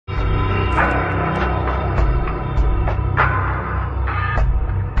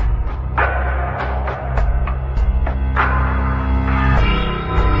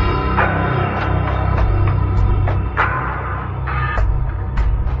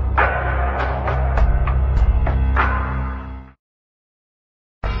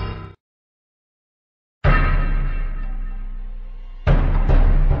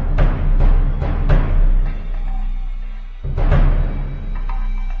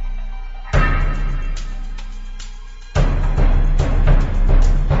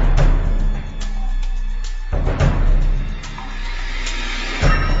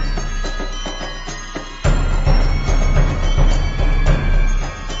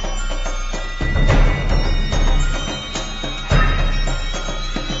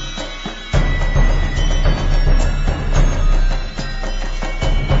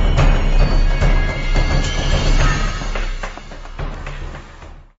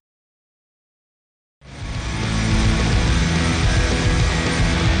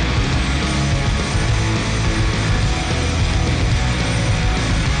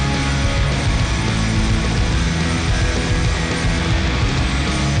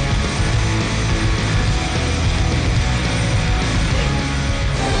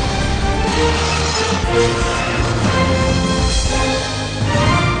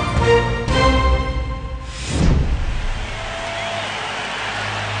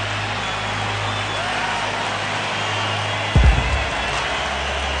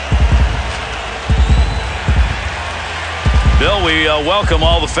go. We welcome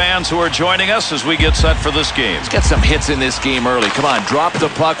all the fans who are joining us as we get set for this game. Let's get some hits in this game early. Come on, drop the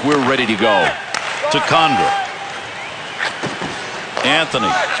puck. We're ready to go. To Condra.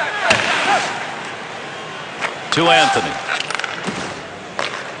 Anthony. To Anthony.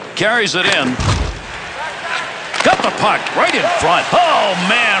 Carries it in. Got the puck right in front. Oh,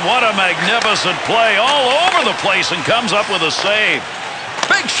 man, what a magnificent play all over the place, and comes up with a save.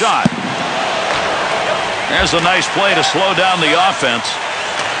 Big shot. There's a nice play to slow down the offense.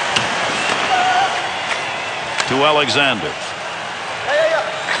 To Alexander.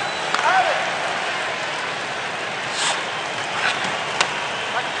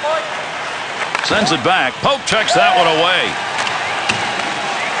 Sends it back. Pope checks that one away.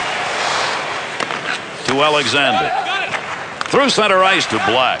 To Alexander. Through center ice to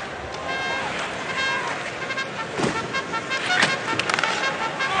Black.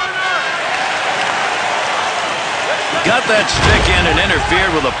 Got that stick in and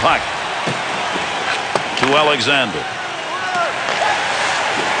interfered with a puck. To Alexander.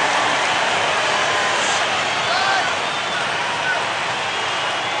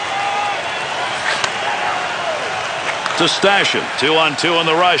 To Stashin. 2-on-2 in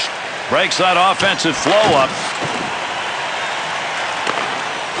the rush. Breaks that offensive flow up.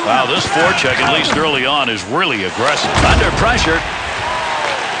 Wow, this forecheck, at least early on, is really aggressive. Under pressure.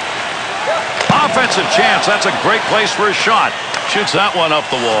 Offensive chance. That's a great place for a shot. Shoots that one up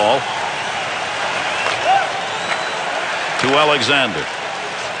the wall. To Alexander.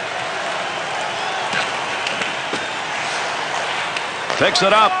 Picks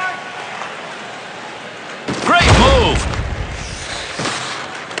it up. Great move.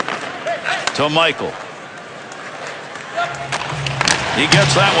 To Michael. He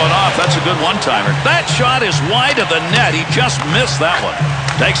gets that one off. That's a good one-timer. That shot is wide of the net. He just missed that one.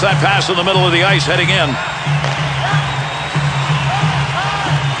 Takes that pass in the middle of the ice, heading in.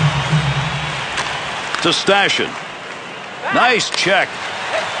 To Stashin. Nice check.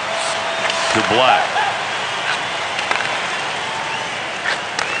 To Black.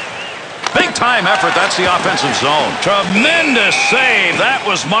 Big time effort. That's the offensive zone. Tremendous save. That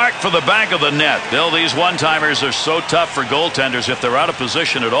was marked for the back of the net. Bill, these one-timers are so tough for goaltenders. If they're out of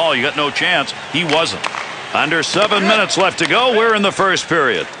position at all, you got no chance. He wasn't. Under 7 minutes left to go. We're in the first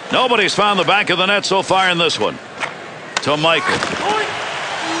period. Nobody's found the back of the net so far in this one. To Michael.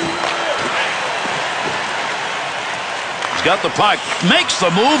 He's got the puck. Makes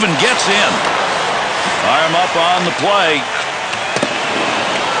the move and gets in. Arm up on the play.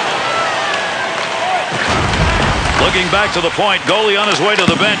 Looking back to the point. Goalie on his way to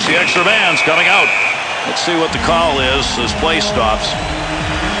the bench. The extra man's coming out. Let's see what the call is as play stops.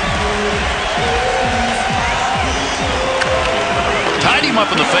 Tied him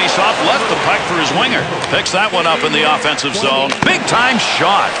up in the face-off. Left the puck for his winger. Picks that one up in the offensive zone. Big-time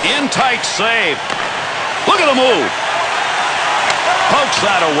shot. In tight save. Look at the move. Pokes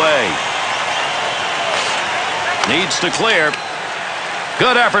that away. Needs to clear.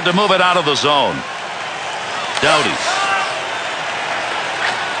 Good effort to move it out of the zone. Doughty.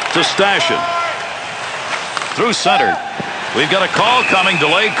 To Stashin. Through center. We've got a call coming.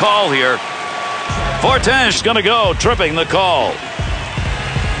 Delayed call here. Fortin's going to go. Tripping the call.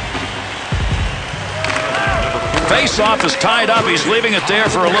 Face-off is tied up. He's leaving it there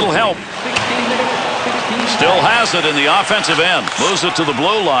for a little help. Still has it in the offensive end. Moves it to the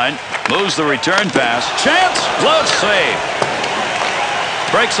blue line. Moves the return pass. Chance. Glove save.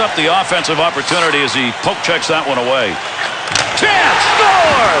 Breaks up the offensive opportunity as he poke checks that one away. Chance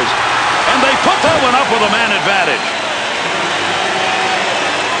scores! And they put that one up with a man advantage.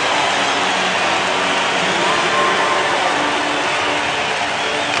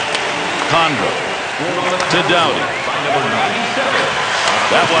 Condra. To Doughty.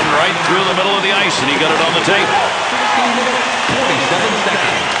 That one right through the middle of the ice, and he got it on the tape. 47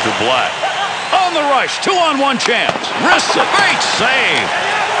 seconds. To Black. On the rush, 2-on-1 chance. Wrists it. Great save.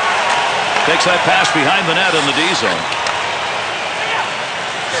 Takes that pass behind the net in the D zone.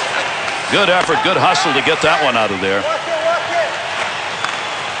 Good effort, good hustle to get that one out of there.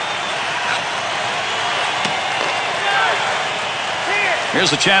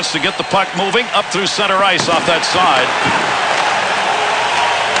 Here's a chance to get the puck moving up through center ice off that side.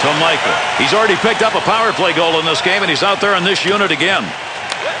 To Michael. He's already picked up a power play goal in this game, and he's out there in this unit again.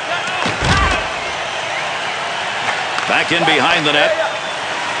 Back in behind the net.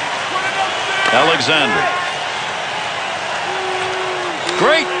 Alexander.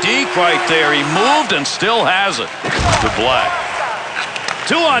 Great deke right there. He moved and still has it. To Black.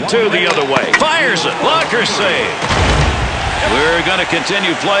 2-on-2 the other way. Fires it. Blocker save. We're going to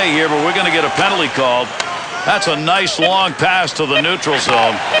continue play here, but we're going to get a penalty called. That's a nice long pass to the neutral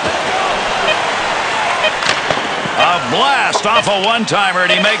zone. A blast off a one-timer,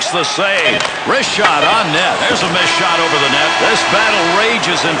 and he makes the save. Wrist shot on net. There's a missed shot over the net. This battle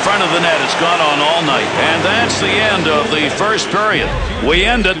rages in front of the net. It's gone on all night. And that's the end of the first period. We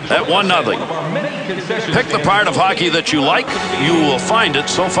end it at 1-0. Pick the part of hockey that you like. You will find it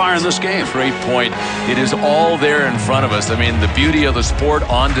so far in this game. Great point. It is all there in front of us. I mean, the beauty of the sport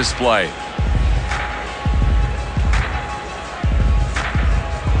on display.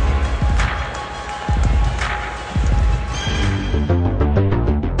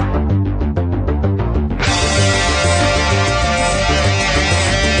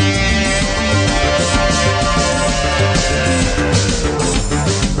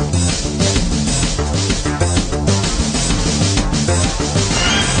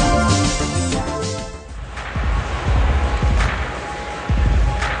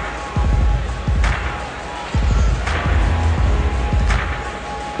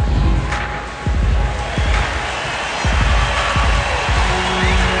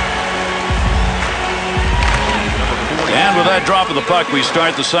 With that drop of the puck, we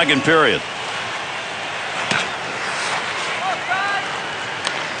start the second period.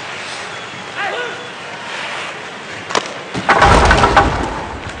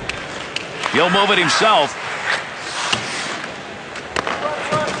 He'll move it himself.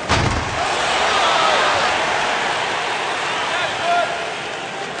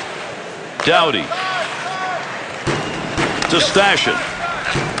 Doughty to Stashin.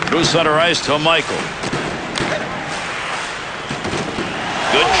 Through center ice to Michael.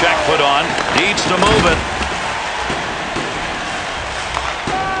 Good check put on. Needs to move it.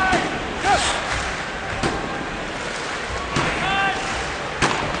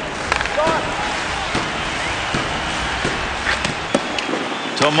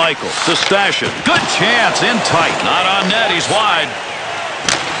 To Michael. To Stashin. Good chance. In tight. Not on net. He's wide.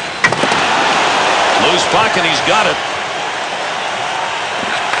 Loose puck, and he's got it.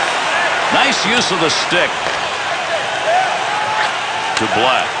 Nice use of the stick. To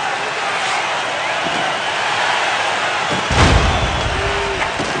Black.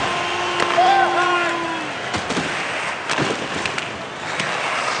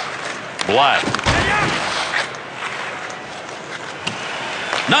 Black.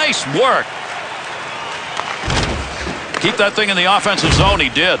 Nice work. Keep that thing in the offensive zone. He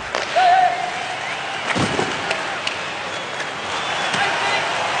did.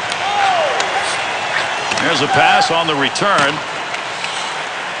 There's a pass on the return.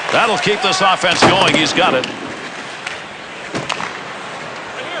 That'll keep this offense going. He's got it.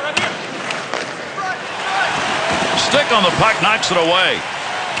 Stick on the puck, knocks it away.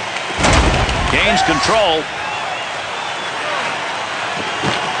 Gains control.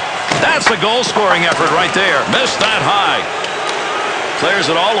 That's a goal-scoring effort right there. Missed that high.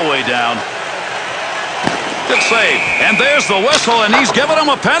 Clears it all the way down. Good save. And there's the whistle, and he's giving him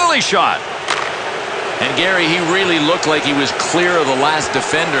a penalty shot. And Gary, he really looked like he was clear of the last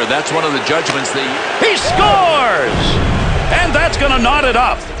defender. That's one of the judgments that he scores! And that's going to knot it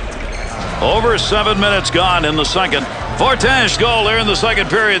up. Over 7 minutes gone in the second. Fortin's goal there in the second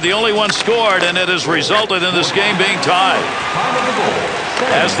period, the only one scored, and it has resulted in this game being tied.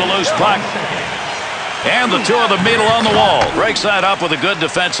 Has the loose puck. And the two of them meet along the wall. Breaks that up with a good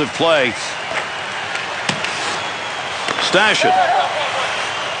defensive play. Stashin.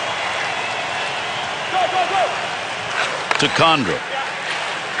 To Condra.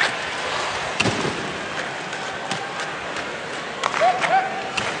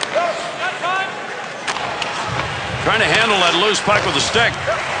 Trying to handle that loose puck with a stick.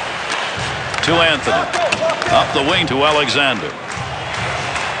 To Anthony. Up the wing to Alexander.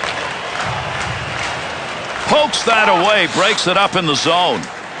 Pokes that away. Breaks it up in the zone.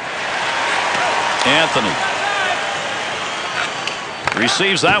 Anthony.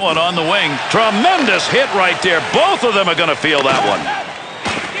 Receives that one on the wing. Tremendous hit right there. Both of them are going to feel that one.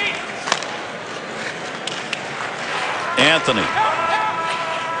 Anthony.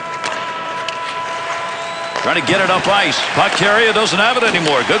 Trying to get it up ice. Puck carrier doesn't have it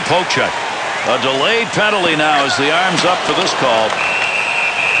anymore. Good poke check. A delayed penalty now as the arm's up for this call.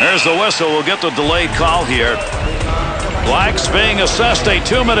 There's the whistle. We'll get the delayed call here. Black's being assessed a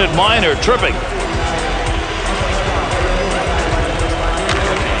 2-minute minor tripping.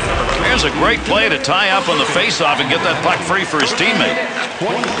 Here's a great play to tie up on the faceoff and get that puck free for his teammate.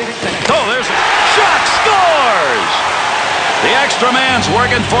 Oh, there's a shot. Scores! The extra man's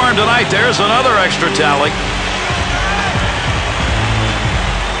working for him tonight. There's another extra tally.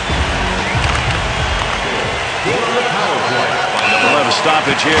 We'll have a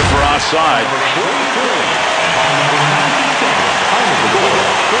stoppage here for offside.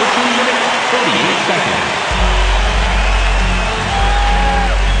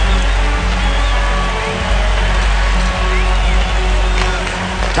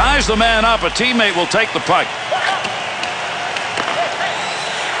 Here's the man up. A teammate will take the puck.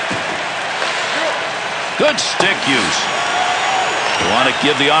 Good stick use. You want to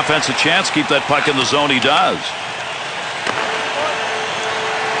give the offense a chance, keep that puck in the zone. He does.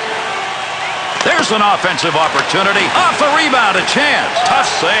 There's an offensive opportunity. Off the rebound, a chance. Tough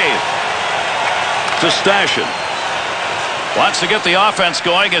save. To Stashin. Wants to get the offense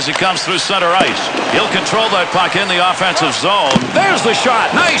going as he comes through center ice. He'll control that puck in the offensive zone. There's the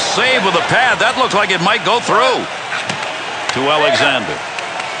shot. Nice save with a pad. That looked like it might go through. To Alexander.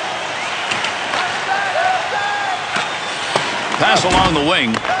 Pass along the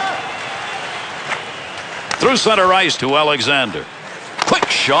wing. Through center ice to Alexander.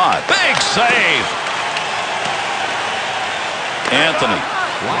 Quick shot. Big save. Anthony.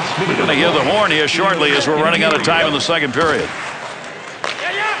 We're going to hear the horn here shortly as we're running out of time in the second period.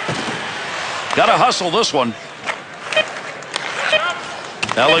 Got to hustle this one.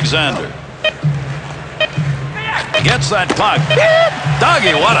 Alexander. Gets that puck.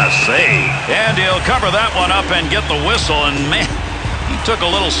 Dougie, what a save. And he'll cover that one up and get the whistle. And man, he took a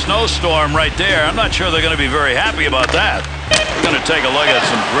little snowstorm right there. I'm not sure they're going to be very happy about that. We're going to take a look at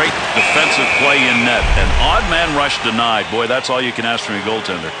some great defensive play in net. An odd man rush denied. Boy, that's all you can ask from your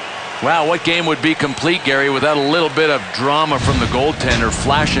goaltender. Wow, what game would be complete, Gary, without a little bit of drama from the goaltender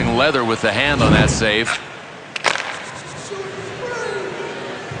flashing leather with the hand on that save?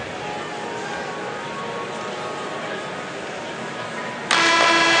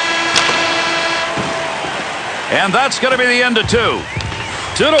 And that's going to be the end of 2.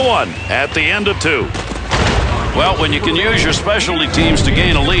 2-1 at the end of 2. Well, when you can use your specialty teams to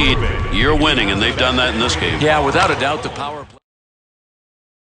gain a lead, you're winning, and they've done that in this game. Yeah, without a doubt, the power play.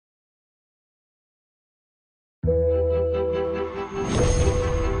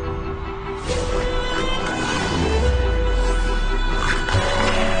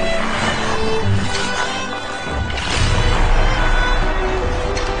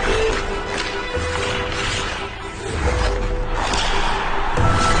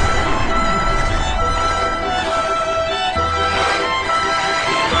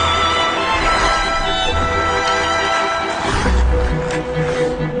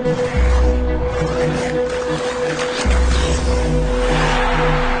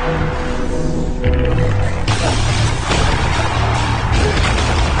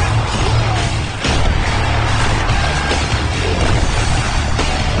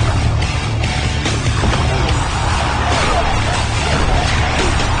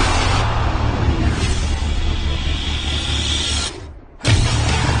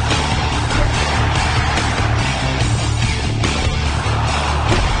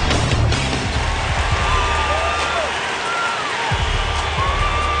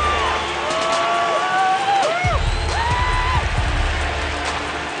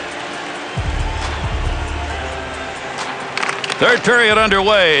 Third period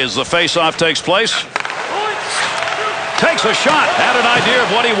underway as the face-off takes place. Takes a shot. Had an idea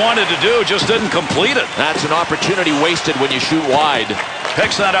of what he wanted to do, just didn't complete it. That's an opportunity wasted when you shoot wide.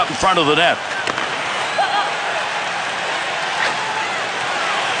 Picks that up in front of the net.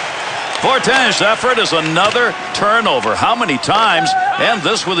 Fortin's effort is another turnover. How many times? And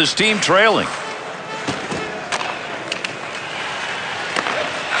this with his team trailing.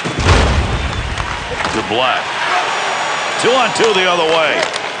 To Black. 2-on-2 the other way.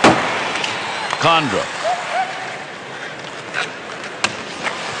 Condra.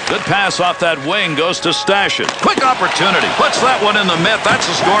 Good pass off that wing, goes to Stashin. Quick opportunity. Puts that one in the net. That's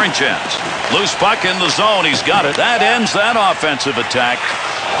a scoring chance. Loose puck in the zone. He's got it. That ends that offensive attack.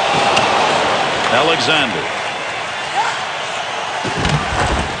 Alexander.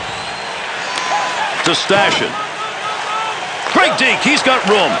 To Stashin. Great deke. He's got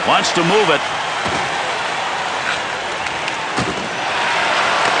room. Wants to move it.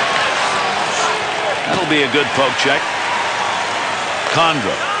 That'll be a good poke check.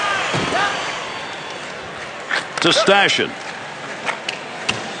 Condra. To Stashin.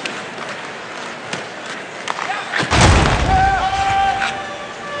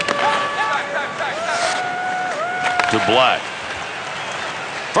 To Black.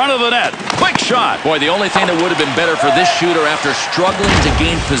 Front of the net. Quick shot. Boy, the only thing that would have been better for this shooter after struggling to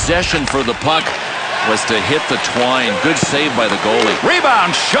gain possession for the puck was to hit the twine. Good save by the goalie.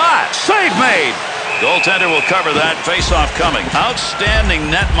 Rebound shot. Save made. Goaltender will cover that. Face-off coming. Outstanding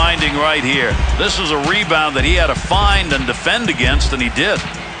net minding right here. This is a rebound that he had to find and defend against, and he did.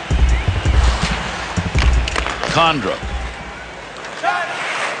 Condra.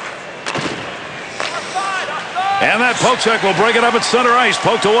 And that poke check will break it up at center ice.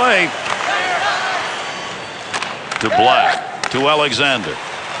 Poked away. To Black. To Alexander.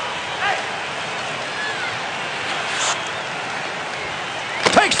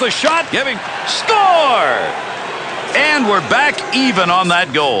 the shot. Giving. Score! And we're back even on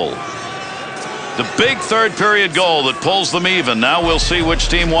that goal. The big third period goal that pulls them even. Now we'll see which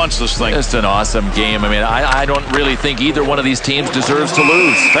team wants this thing. Just an awesome game. I mean, I don't really think either one of these teams deserves to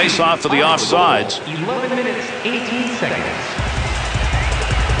lose. Face off for the offsides. 11 minutes, 18 seconds.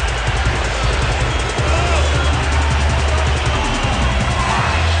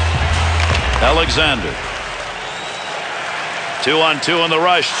 Alexander. 2-on-2 in the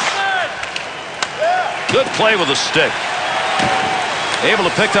rush. Good play with the stick. Able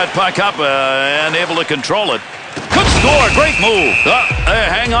to pick that puck up and able to control it. Good score. Great move.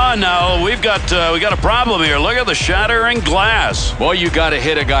 Hang on now. We got a problem here. Look at the shattering glass. Boy, you got to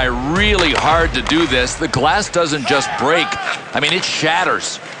hit a guy really hard to do this. The glass doesn't just break. I mean, it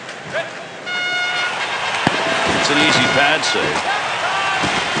shatters. It's an easy pad save.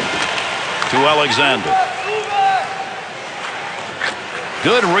 To Alexander.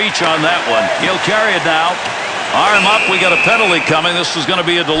 Good reach on that one. He'll carry it now. Arm up. We got a penalty coming. This is going to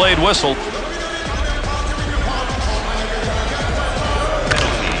be a delayed whistle.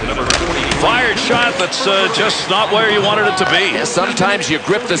 Fired shot that's just not where you wanted it to be. Yeah, sometimes you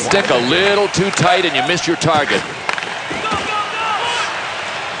grip the stick a little too tight and you miss your target.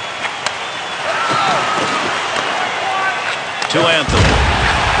 To Anthony.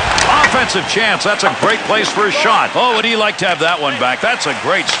 Offensive chance. That's a great place for a shot. Oh, would he like to have that one back? That's a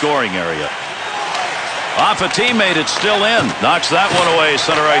great scoring area. Off a teammate, it's still in. Knocks that one away.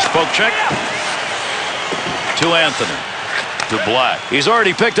 Center ice poke check. To Anthony. To Black. He's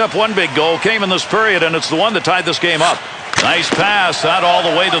already picked up one big goal. Came in this period, and it's the one that tied this game up. Nice pass. Out all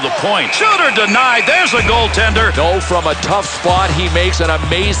the way to the point. Shooter denied. There's a goaltender. No, from a tough spot, he makes an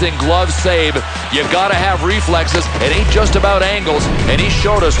amazing glove save. You got to have reflexes. It ain't just about angles, and he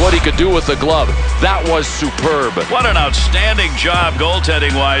showed us what he could do with the glove. That was superb. What an outstanding job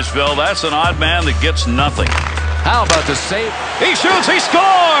goaltending-wise, Phil. That's an odd man that gets nothing. How about the save? He shoots. He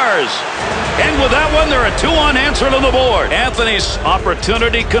scores. And with that one, they're a 2 unanswered on the board. Anthony's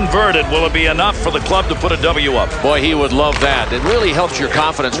opportunity converted. Will it be enough for the club to put a W up? Boy, he would love that. It really helps your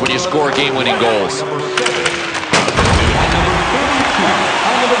confidence when you score game-winning goals.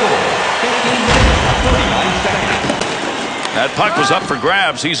 That puck was up for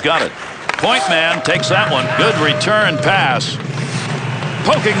grabs. He's got it. Point man takes that one. Good return pass.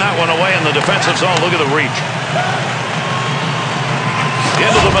 Poking that one away in the defensive zone. Look at the reach.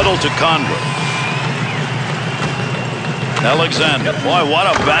 Into the middle to Condra. Alexander. Boy, what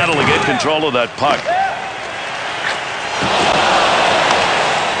a battle to get control of that puck.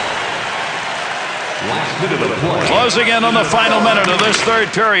 Closing in on the final minute of this third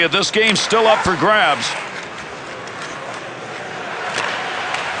period. This game's still up for grabs.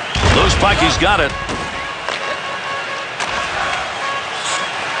 Loose puck, he's got it.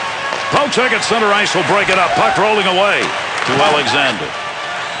 Poke check at center ice will break it up. Puck rolling away to Alexander.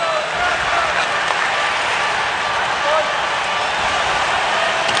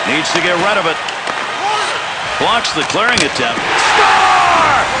 Needs to get rid of it. Blocks the clearing attempt.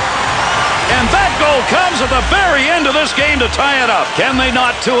 Score! And that goal comes at the very end of this game to tie it up. Can they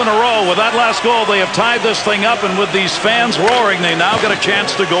not 2 in a row? With that last goal, they have tied this thing up, and with these fans roaring, they now get a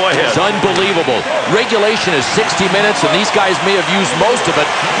chance to go ahead. It's unbelievable. Regulation is 60 minutes, and these guys may have used most of it,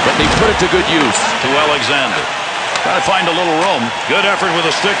 but they put it to good use. To Alexander. Trying to find a little room. Good effort with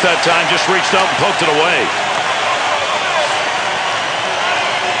a stick that time. Just reached out and poked it away.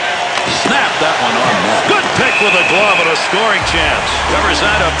 Snap that one on net. Good pick with a glove and a scoring chance. Covers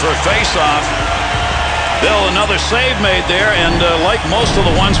that up for face-off. Bill, another save made there, and like most of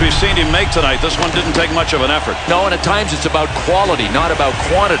the ones we've seen him make tonight, this one didn't take much of an effort. No, and at times it's about quality, not about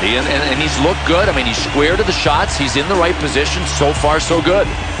quantity, and he's looked good. I mean, he's square to the shots. He's in the right position. So far, so good.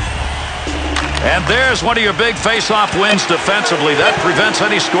 And there's one of your big face-off wins defensively. That prevents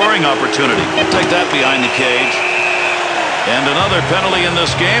any scoring opportunity. Take that behind the cage. And another penalty in this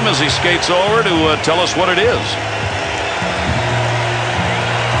game as he skates over to tell us what it is.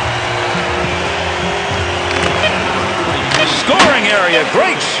 Scoring area,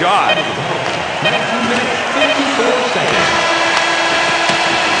 great shot.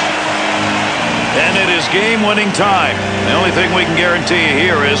 And it is game-winning time. The only thing we can guarantee you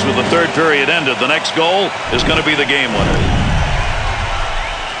here is with the third period ended, the next goal is going to be the game winner.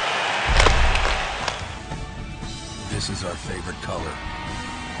 This is our favorite color.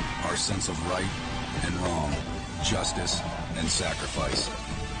 Our sense of right and wrong, justice and sacrifice.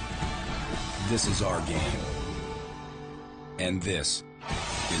 This is our game. And this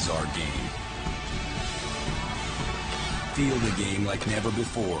is our game. Feel the game like never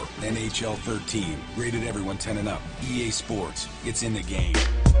before. NHL 13. Rated everyone 10 and up. EA Sports. It's in the game.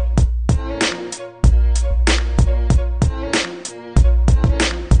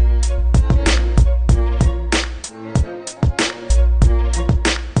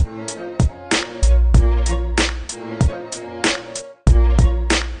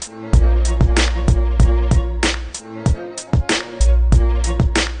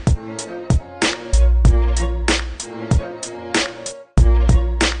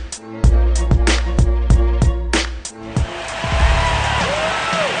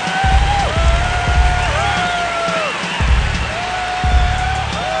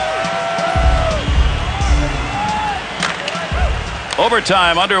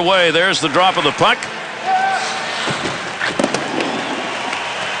 Overtime underway. There's the drop of the puck.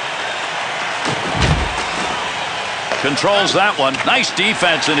 Controls that one. Nice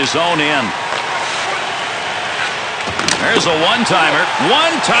defense in his own end. There's a one-timer.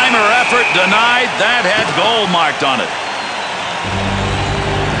 One-timer effort denied. That had goal marked on it.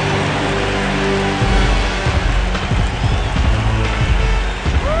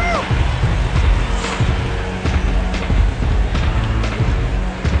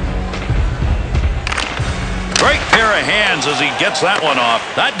 Great pair of hands as he gets that one off.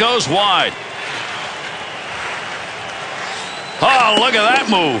 That goes wide. Oh, look at that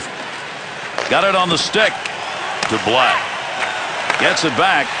move. Got it on the stick to Black. Gets it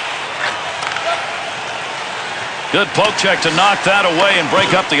back. Good poke check to knock that away and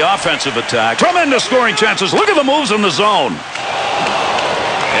break up the offensive attack. Tremendous scoring chances. Look at the moves in the zone.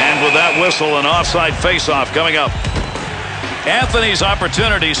 And with that whistle, an offside faceoff coming up. Anthony's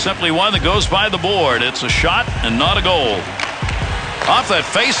opportunity, simply one that goes by the board. It's a shot and not a goal. Off that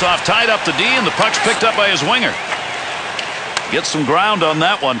faceoff, tied up the D, and the puck's picked up by his winger. Gets some ground on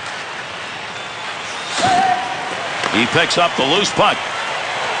that one. He picks up the loose puck.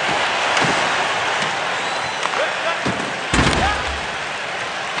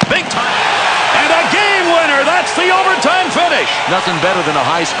 Big time. And a game winner. That's the overtime finish. Nothing better than a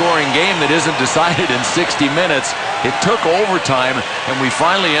high-scoring game that isn't decided in 60 minutes. It took overtime, and we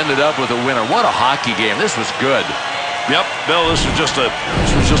finally ended up with a winner. What a hockey game. This was good. Yep, Bill, this was just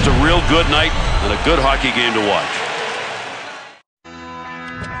a real good night and a good hockey game to watch.